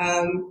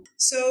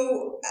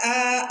 So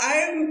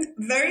I'm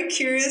very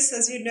curious,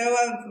 as you know,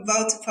 I'm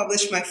about to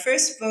publish my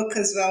first book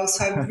as well.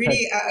 So I'm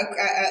really,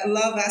 I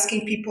love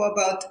asking people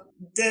about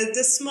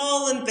the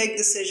small and big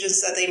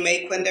decisions that they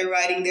make when they're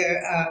writing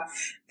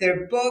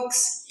their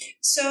books.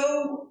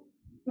 So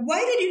why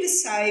did you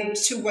decide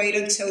to wait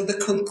until the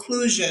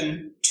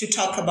conclusion to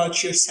talk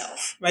about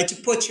yourself, right? To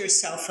put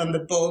yourself on the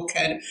book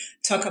and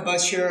talk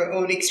about your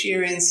own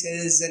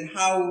experiences and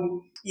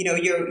how,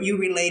 you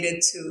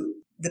related to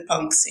the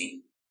punk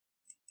scene?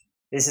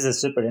 This is a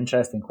super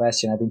interesting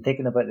question. I've been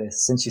thinking about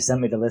this since you sent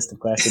me the list of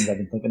questions. I've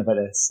been thinking about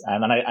this,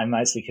 and I'm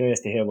actually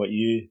curious to hear what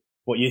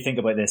you think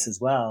about this as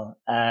well.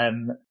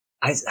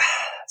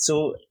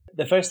 So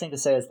the first thing to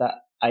say is that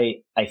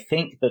I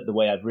think that the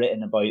way I've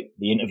written about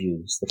the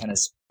interviews, the kind of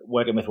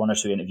working with 1 or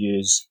 2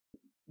 interviews,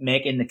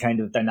 making the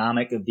kind of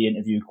dynamic of the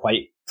interview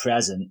quite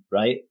present,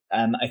 right?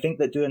 I think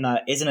that doing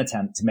that is an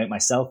attempt to make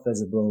myself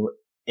visible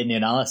in the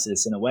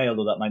analysis in a way,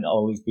 although that might not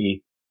always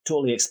be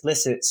totally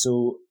explicit.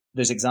 So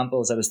there's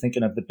examples. I was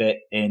thinking of the bit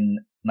in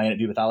my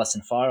interview with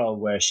Alison Farrell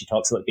where she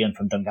talks about being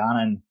from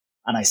Dungannon,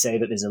 and I say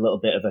that there's a little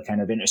bit of a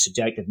kind of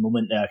intersubjective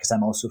moment there because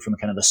I'm also from a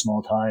kind of a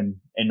small town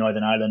in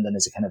Northern Ireland, and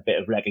there's a kind of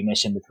bit of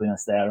recognition between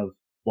us there of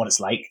what it's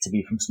like to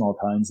be from small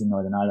towns in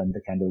Northern Ireland,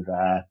 the kind of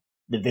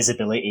the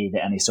visibility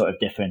that any sort of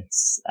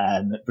difference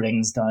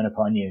brings down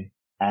upon you.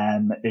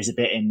 There's a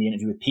bit in the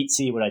interview with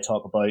Pizzi where I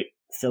talk about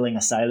filling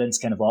a silence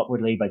kind of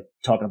awkwardly by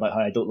talking about how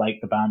I don't like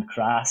the band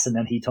Crass, and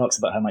then he talks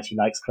about how much he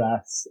likes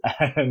Crass.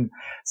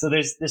 So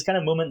there's kind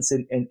of moments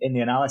in the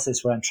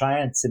analysis where I'm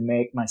trying to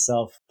make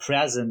myself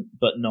present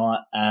but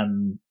not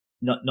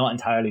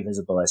entirely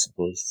visible, I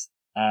suppose.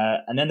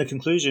 And then the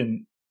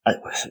conclusion,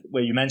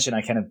 where you mentioned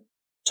I kind of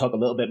talk a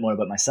little bit more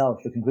about myself.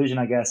 The conclusion,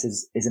 I guess,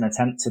 is an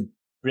attempt to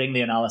bring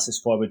the analysis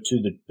forward to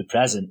the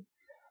present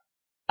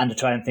and to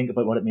try and think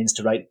about what it means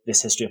to write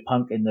this history of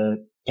punk in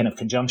the kind of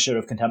conjuncture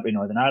of contemporary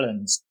Northern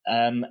Ireland.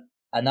 And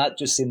that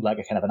just seemed like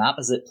a kind of an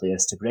apposite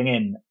place to bring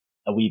in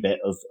a wee bit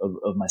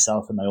of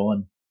myself and my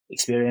own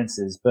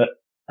experiences. But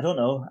I don't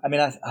know. I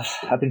mean, I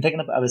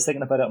was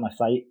thinking about it on my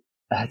flight.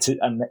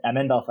 I'm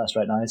in Belfast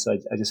right now, so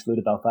I just flew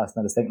to Belfast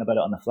and I was thinking about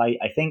it on the flight.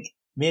 I think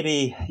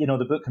maybe,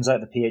 the book comes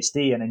out of the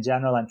PhD, and in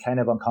general, I'm kind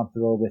of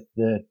uncomfortable with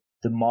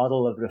the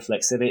model of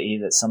reflexivity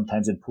that's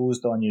sometimes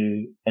imposed on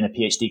you in a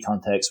PhD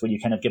context, where you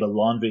kind of give a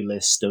laundry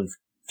list of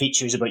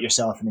features about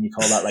yourself, and then you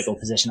call that like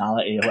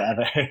oppositionality or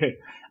whatever.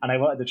 And I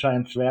wanted to try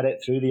and thread it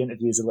through the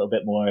interviews a little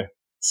bit more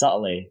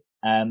subtly.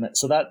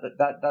 So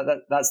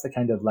that's the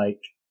kind of like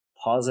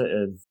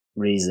positive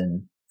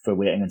reason for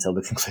waiting until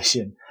the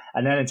conclusion.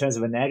 And then in terms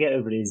of a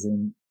negative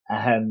reason,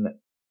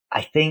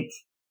 I think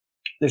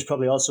there's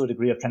probably also a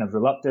degree of kind of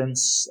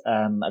reluctance.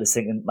 I was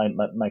thinking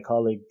my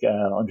colleague,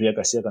 Andrea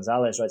Garcia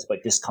Gonzalez, writes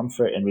about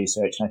discomfort in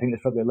research. And I think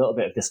there's probably a little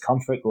bit of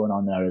discomfort going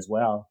on there as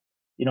well.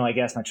 You know, I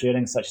guess my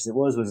training, such as it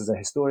was as a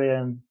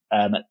historian.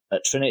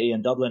 At Trinity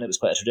in Dublin, it was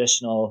quite a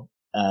traditional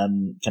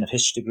kind of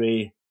history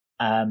degree,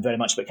 very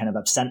much about kind of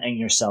absenting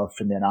yourself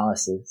from the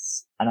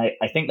analysis. And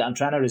I think that I'm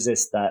trying to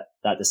resist that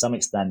to some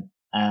extent.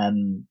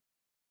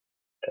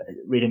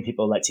 Reading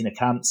people like Tina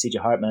Camp, C.J.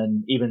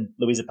 Hartman, even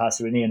Louisa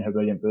Passerini in her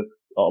brilliant book,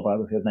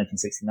 Autobiography of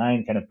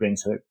 1969, kind of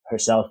brings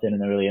herself in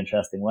a really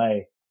interesting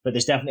way. But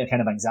there's definitely a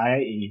kind of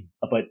anxiety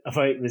about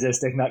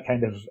resisting that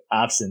kind of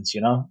absence,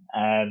 you know?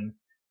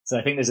 So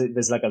I think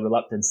there's like a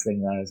reluctance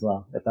thing there as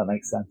well, if that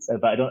makes sense.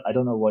 But I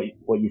don't know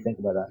what you think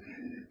about that.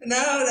 No,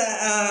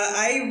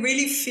 I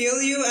really feel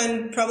you,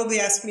 and probably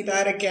ask me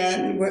that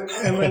again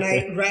when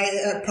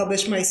I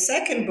publish my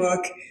second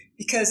book,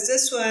 because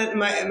this one,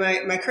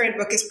 my current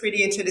book is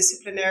pretty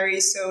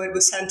interdisciplinary, so it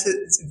was sent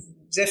to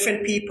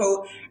different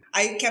people.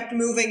 I kept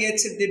moving it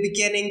to the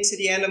beginning, to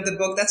the end of the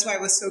book. That's why I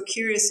was so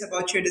curious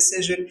about your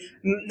decision.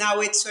 Now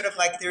it's sort of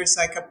like there's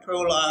like a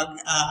prologue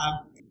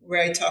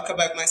where I talk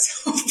about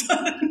myself,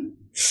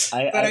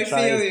 but I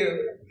feel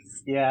you.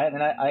 Yeah,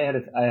 and I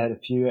had a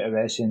few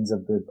iterations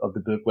of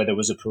the book where there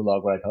was a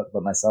prologue where I talked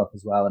about myself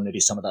as well, and maybe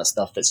some of that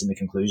stuff that's in the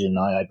conclusion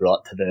now I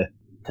brought to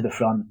the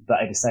front. But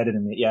I decided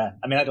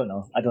I don't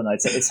know.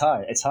 It's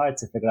hard. It's hard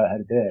to figure out how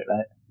to do it,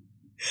 right?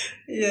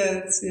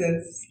 Yes.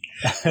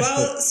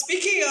 Well,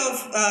 speaking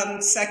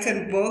of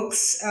second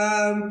books,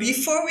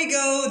 before we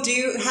go, do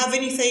you have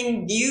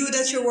anything new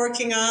that you're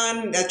working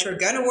on, that you're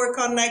gonna work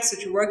on next,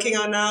 that you're working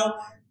on now?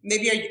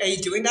 Maybe are you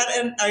doing that?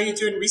 And are you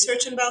doing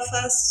research in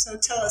Belfast? So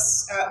tell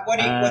us,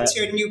 what's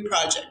your new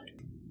project?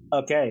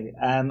 Okay,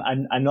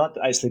 I'm not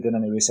actually doing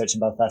any research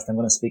in Belfast. I'm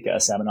going to speak at a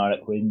seminar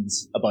at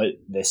Queen's about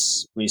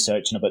this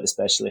research and about the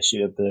special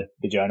issue of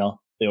the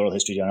journal, the Oral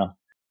History Journal.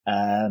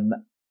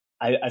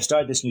 I've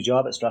started this new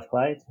job at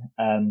Strathclyde,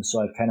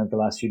 so I've kind of the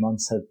last few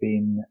months have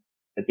been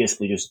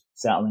basically just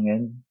settling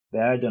in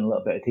there, doing a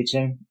little bit of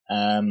teaching.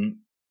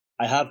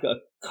 I have got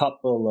a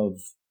couple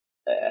of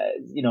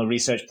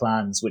research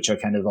plans which are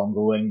kind of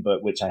ongoing,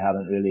 but which I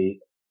haven't really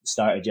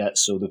started yet.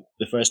 So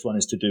the first one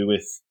is to do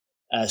with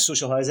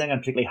social housing,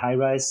 and particularly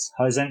high-rise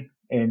housing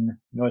in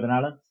Northern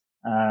Ireland.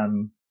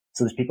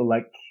 So there's people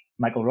like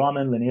Michael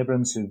Rahman, Lynn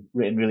Abrams, who've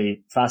written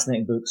really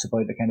fascinating books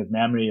about the kind of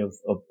memory of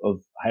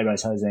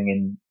high-rise housing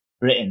in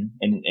Britain,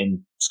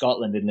 in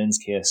Scotland in Lynn's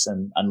case,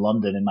 and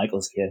London in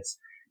Michael's case.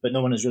 But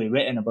no one has really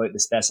written about the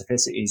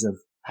specificities of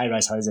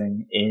high-rise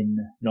housing in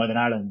Northern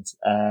Ireland.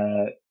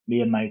 Me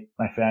and my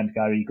friend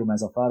Gary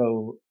Gomez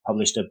Alfaro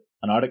published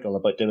an article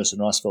about Dillis and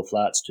Rossville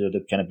Flats, two of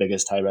the kind of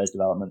biggest high-rise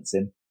developments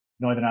in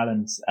Northern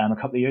Ireland, a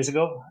couple of years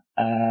ago.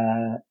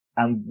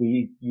 And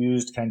we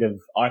used kind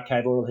of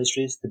archive oral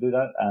histories to do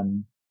that,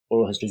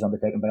 oral histories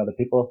undertaken by other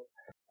people.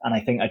 And I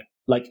think I'd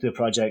like to do a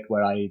project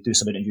where I do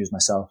some interviews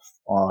myself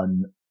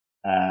on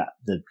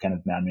the kind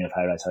of memory of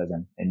high-rise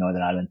housing in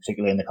Northern Ireland,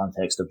 particularly in the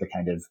context of the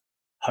kind of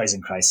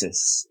housing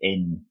crisis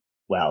in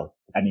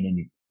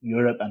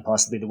Europe and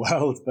possibly the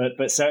world,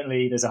 but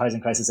certainly there's a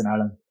housing crisis in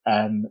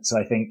Ireland. So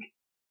I think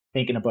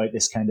thinking about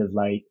this kind of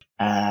like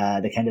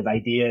the kind of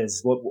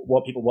ideas,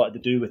 what people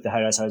wanted to do with the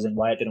high-rise housing,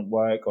 why it didn't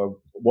work, or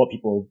what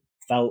people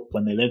felt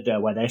when they lived there,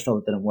 why they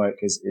felt it didn't work,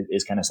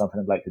 is kind of something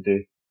I'd like to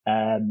do.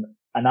 And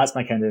that's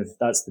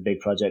that's the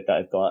big project that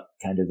I've got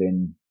kind of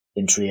in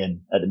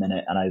train at the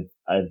minute, and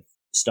I've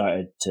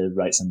started to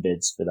write some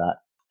bids for that.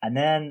 And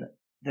then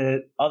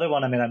the other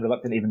one, I'm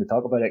reluctant even to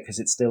talk about it because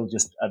it's still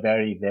just a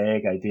very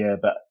vague idea,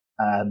 but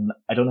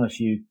I don't know if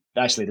you,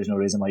 actually there's no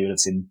reason why you would have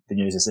seen the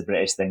news as a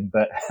British thing,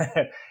 but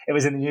it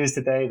was in the news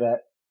today that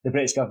the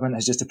British government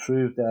has just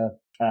approved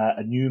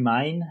a new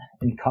mine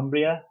in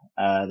Cumbria,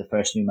 the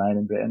first new mine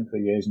in Britain for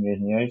years and years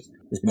and years.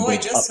 There's been a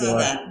big uproar. Saw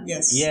that,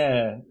 yes.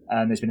 Yeah,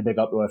 and there's been a big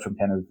uproar from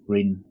kind of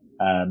green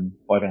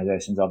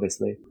organisations,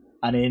 obviously.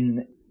 And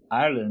in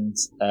Ireland,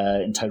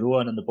 in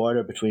Tyrone, on the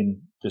border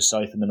between the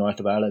south and the north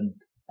of Ireland,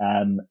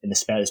 in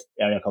the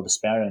area called the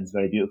Sperrins,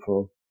 very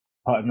beautiful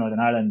part of Northern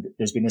Ireland,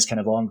 there's been this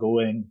kind of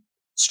ongoing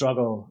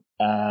struggle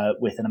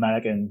with an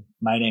American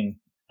mining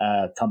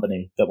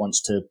company that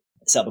wants to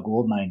set up a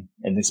gold mine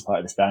in this part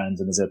of the Sperrins.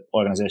 And there's an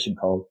organisation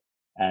called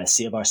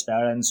Save Our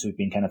Sperrins who've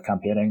been kind of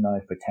campaigning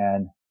now for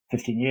 10,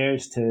 15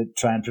 years to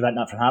try and prevent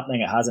that from happening.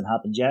 It hasn't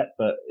happened yet,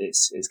 but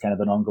it's kind of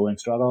an ongoing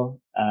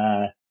struggle.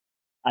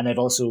 And they've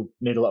also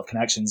made a lot of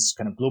connections,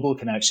 kind of global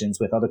connections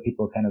with other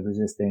people kind of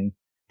resisting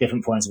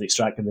different forms of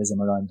extractivism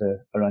around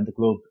the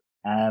globe.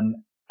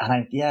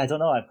 I don't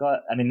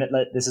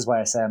know. This is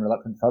why I say I'm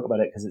reluctant to talk about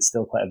it, because it's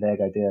still quite a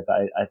vague idea, but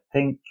I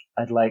think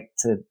I'd like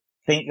to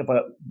think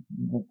about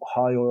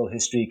how oral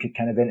history could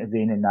kind of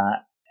intervene in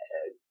that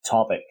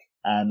topic.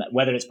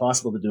 Whether it's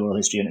possible to do oral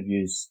history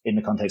interviews in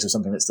the context of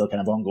something that's still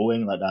kind of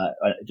ongoing like that,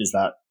 does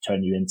that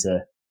turn you into,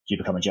 do you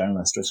become a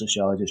journalist or a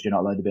sociologist? You're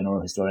not allowed to be an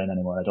oral historian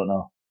anymore. I don't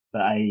know.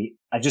 But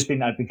I've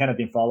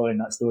been following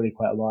that story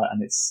quite a lot.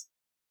 And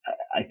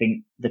I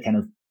think the kind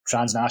of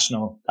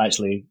transnational,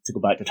 actually, to go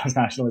back to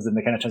transnationalism,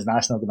 the kind of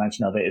transnational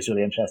dimension of it is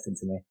really interesting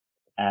to me.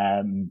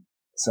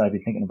 So I've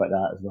been thinking about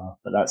that as well,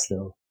 but that's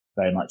still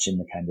very much in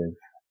the kind of,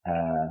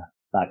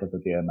 back of the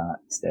beer mat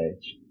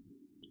stage.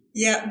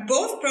 Yeah,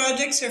 both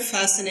projects are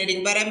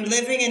fascinating, but I'm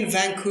living in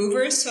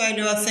Vancouver, so I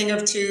know a thing or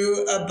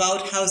two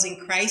about housing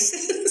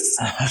crisis.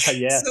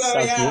 Yeah, so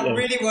yeah, I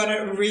really want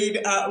to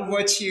read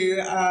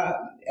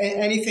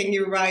anything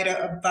you write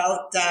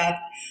about that.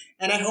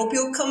 And I hope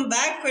you'll come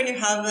back when you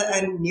have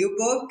a new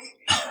book.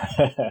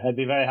 I'd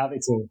be very happy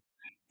to.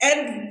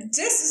 And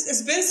this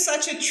has been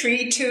such a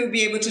treat to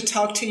be able to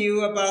talk to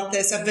you about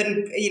this.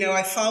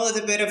 I followed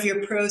a bit of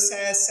your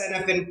process and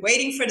I've been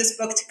waiting for this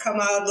book to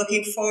come out,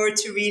 looking forward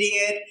to reading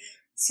it.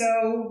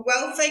 So,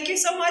 well, thank you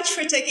so much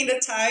for taking the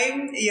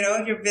time,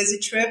 your busy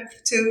trip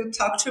to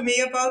talk to me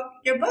about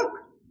your book.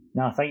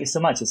 No, thank you so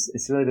much.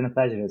 It's really been a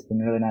pleasure. It's been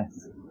really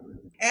nice.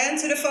 And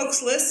to the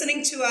folks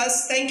listening to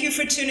us, thank you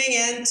for tuning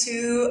in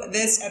to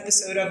this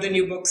episode of the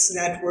New Books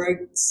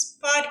Network's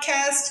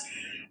podcast.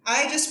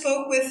 I just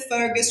spoke with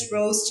Fergus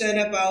Ralston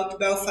about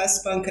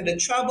Belfast Punk and the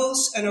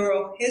Troubles, an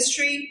oral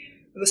history.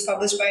 It was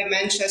published by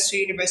Manchester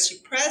University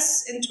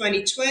Press in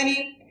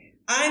 2020.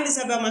 I'm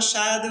Isabel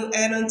Machado,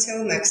 and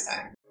until next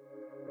time.